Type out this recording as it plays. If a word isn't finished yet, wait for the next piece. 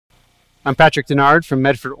I'm Patrick Denard from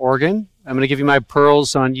Medford, Oregon. I'm going to give you my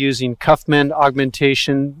pearls on using CuffMend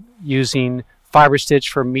augmentation using FiberStitch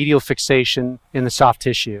for medial fixation in the soft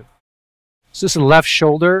tissue. So this is the left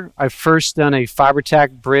shoulder. I've first done a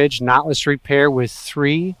FiberTac bridge knotless repair with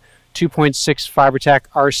 3 2.6 FiberTac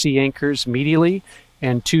RC anchors medially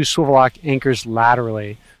and 2 SwivelLock anchors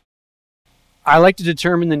laterally. I like to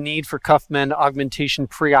determine the need for CuffMend augmentation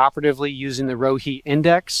preoperatively using the Rohe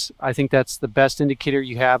index. I think that's the best indicator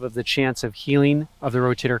you have of the chance of healing of the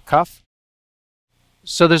rotator cuff.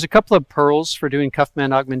 So there's a couple of pearls for doing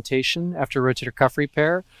CuffMend augmentation after rotator cuff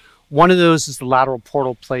repair. One of those is the lateral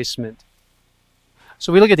portal placement.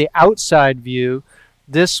 So we look at the outside view.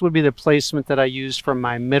 This would be the placement that I used for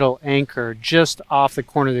my middle anchor just off the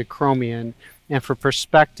corner of the acromion. And for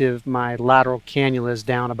perspective, my lateral cannula is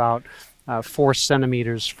down about 4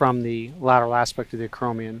 centimeters from the lateral aspect of the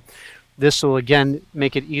acromion. This will again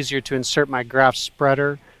make it easier to insert my graft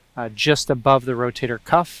spreader just above the rotator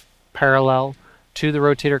cuff, parallel to the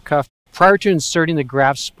rotator cuff. Prior to inserting the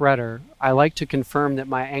graft spreader, I like to confirm that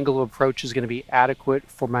my angle of approach is going to be adequate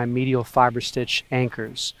for my medial FiberStitch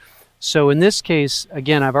anchors. So in this case,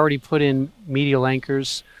 again, I've already put in medial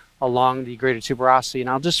anchors along the greater tuberosity, and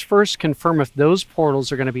I'll just first confirm if those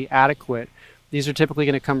portals are going to be adequate. These are typically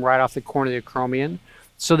going to come right off the corner of the acromion.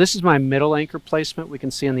 So this is my middle anchor placement we can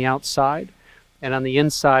see on the outside. And on the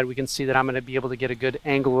inside, we can see that I'm going to be able to get a good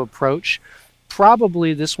angle of approach.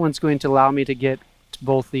 Probably this one's going to allow me to get to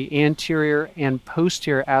both the anterior and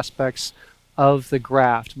posterior aspects of the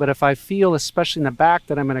graft. But if I feel, especially in the back,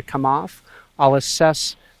 that I'm going to come off, I'll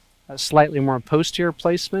assess a slightly more posterior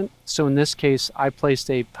placement. So in this case, I placed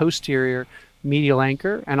a posterior medial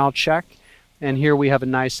anchor, and I'll check. And here we have a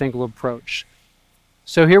nice angle of approach.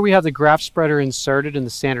 So here we have the graft spreader inserted in the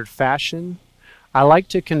standard fashion. I like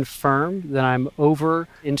to confirm that I'm over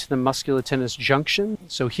into the musculotendinous junction.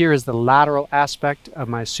 So here is the lateral aspect of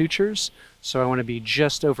my sutures. So I want to be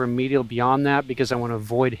just over medial beyond that because I want to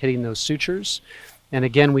avoid hitting those sutures. And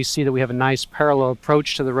again, we see that we have a nice parallel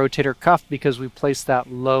approach to the rotator cuff because we placed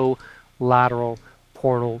that low lateral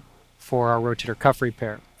portal for our rotator cuff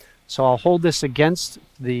repair. So I'll hold this against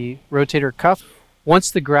the rotator cuff.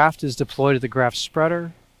 Once the graft is deployed to the graft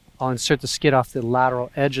spreader, I'll insert the skid off the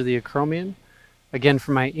lateral edge of the acromion. Again,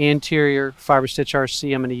 for my anterior FiberStitch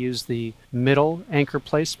RC, I'm going to use the middle anchor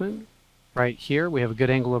placement. Right here, we have a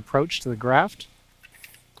good angle approach to the graft.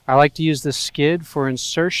 I like to use the skid for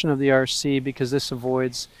insertion of the RC because this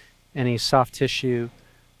avoids any soft tissue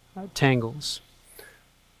tangles.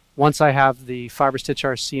 Once I have the FiberStitch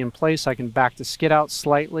RC in place, I can back the skid out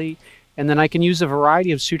slightly, and then I can use a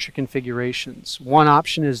variety of suture configurations. One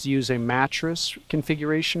option is to use a mattress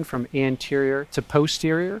configuration from anterior to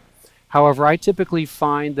posterior. However, I typically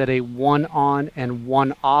find that a one-on and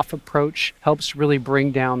one-off approach helps really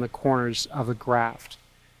bring down the corners of the graft.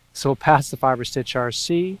 So we'll pass the FiberStitch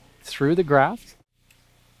RC through the graft.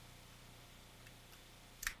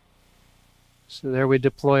 So there we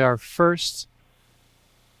deploy our first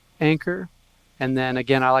anchor. And then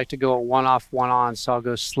again, I like to go a one-off, one-on, so I'll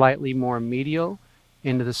go slightly more medial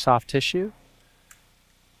into the soft tissue.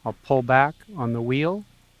 I'll pull back on the wheel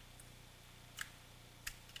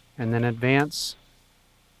and then advance.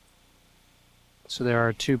 So there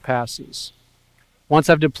are 2 passes. Once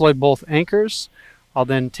I've deployed both anchors, I'll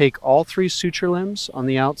then take all 3 suture limbs on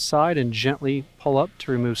the outside and gently pull up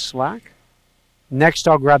to remove slack. Next,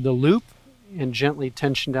 I'll grab the loop and gently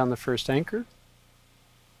tension down the first anchor.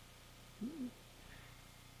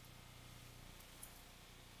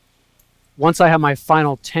 Once I have my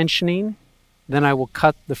final tensioning, then I will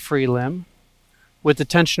cut the free limb. With the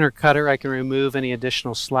tensioner cutter, I can remove any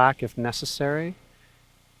additional slack if necessary.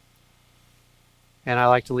 And I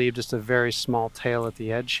like to leave just a very small tail at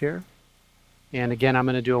the edge here. And again, I'm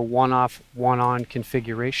going to do a one-off, one-on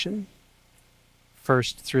configuration.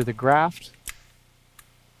 First through the graft,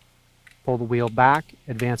 pull the wheel back,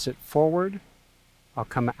 advance it forward. I'll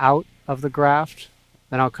come out of the graft,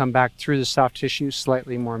 then I'll come back through the soft tissue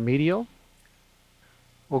slightly more medial.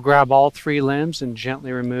 We'll grab all 3 limbs and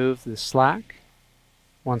gently remove the slack.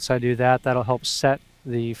 Once I do that, that'll help set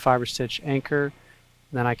the FiberStitch anchor.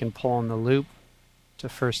 Then I can pull on the loop to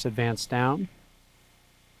first advance down,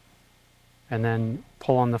 and then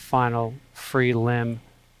pull on the final free limb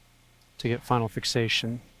to get final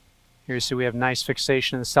fixation. Here you see we have nice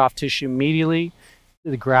fixation in the soft tissue medially.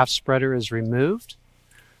 The graft spreader is removed.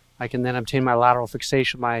 I can then obtain my lateral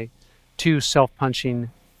fixation with my 2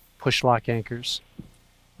 self-punching PushLock anchors.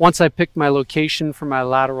 Once I pick my location for my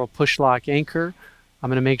lateral PushLock anchor, I'm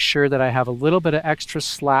going to make sure that I have a little bit of extra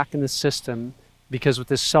slack in the system because with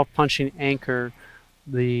this self-punching anchor,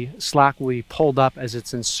 the slack will be pulled up as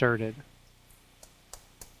it's inserted.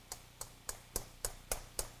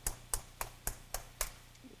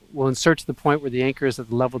 we'll insert to the point where the anchor is at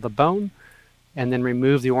the level of the bone, and then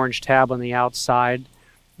remove the orange tab on the outside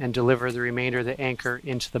and deliver the remainder of the anchor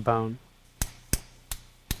into the bone.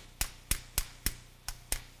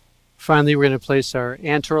 Finally, we're going to place our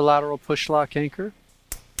anterolateral push-lock anchor.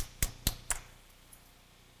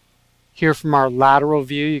 Here from our lateral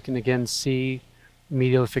view, you can again see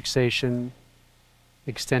medial fixation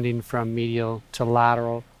extending from medial to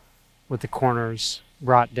lateral with the corners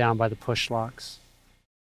brought down by the push locks.